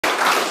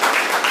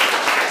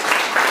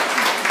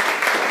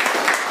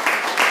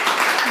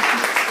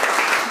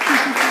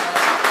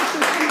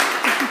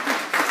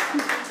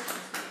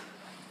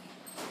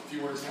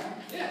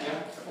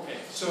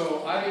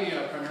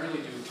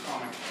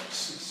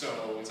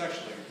it's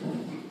actually,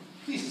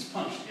 please, it's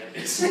punched yet.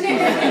 It's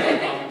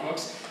comic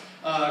books.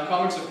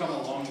 Comics have come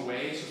a long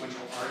way.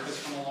 Sequential art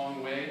has come a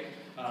long way.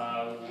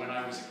 When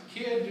I was a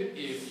kid, the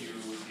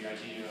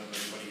idea of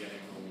anybody getting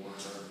an award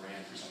or a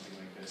grant or something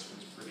like this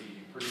was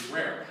pretty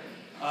rare.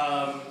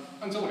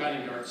 Until a guy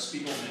named Art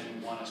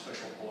Spiegelman won a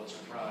special Pulitzer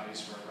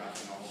Prize for a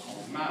graphic novel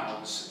called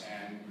Mouse,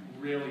 and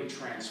really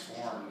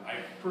transformed,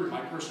 my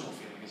personal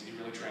feeling is he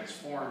really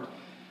transformed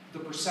the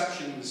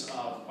perceptions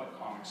of what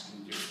comics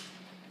can do.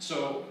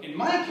 So in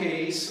my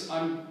case,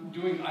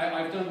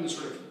 I've done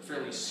sort of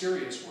fairly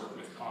serious work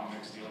with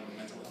comics, dealing with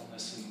mental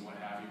illness and what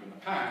have you in the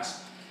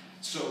past.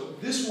 So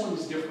this one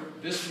is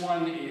different. This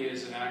one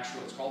is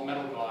it's called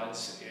Metal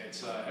Gods.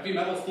 It's a heavy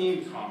metal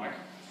themed comic,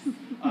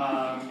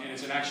 and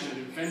it's an action and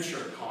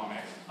adventure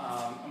comic.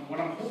 And what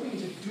I'm hoping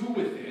to do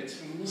with it,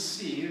 and we'll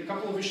see, a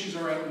couple of issues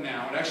are out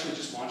now. It actually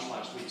just launched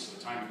last week, so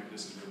the timing of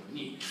this is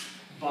really neat.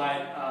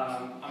 But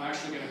I'm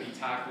actually going to be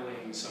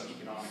tackling some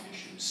economic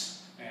issues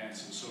and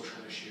some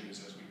social issues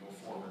as we go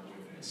forward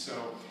with it.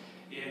 So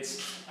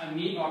it's a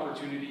neat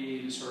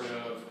opportunity to sort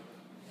of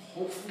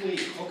hopefully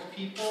hook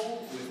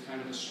people with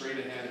kind of a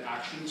straight-ahead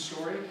action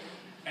story.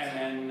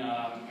 And then,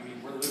 I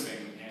mean, we're living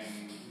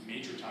in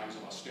major times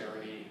of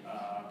austerity,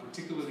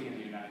 particularly in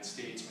the United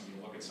States. When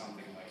you look at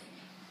something like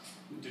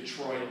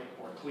Detroit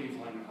or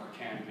Cleveland or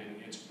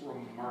Camden, it's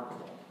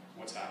remarkable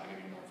what's happening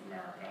in North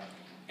America.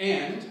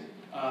 And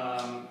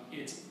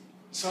it's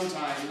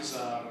sometimes,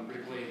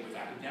 particularly with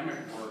academic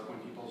work, when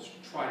people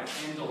try to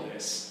handle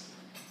this,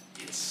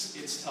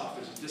 it's tough.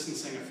 There's a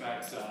distancing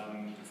effect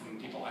from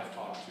people I've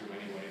talked to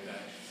anyway,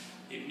 that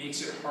it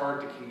makes it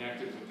hard to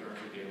connect it with their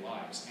everyday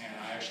lives. And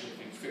I actually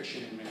think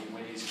fiction in many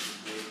ways is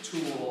a great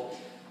tool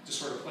to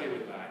sort of play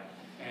with that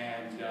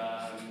and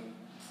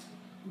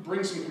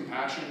bring some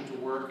compassion to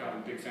work. I'm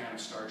a big fan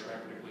of Star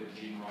Trek, particularly the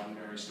Gene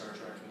Roddenberry Star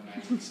Trek from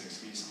the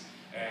 1960s.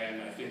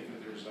 And I think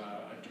that there's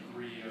a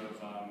degree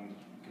of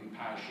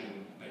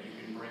compassion that you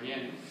can bring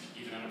in,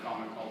 even in a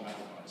comic called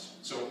Metal Gods.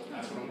 So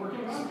that's what I'm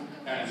working on,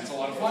 and it's a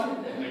lot of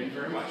fun. Thank you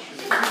very much.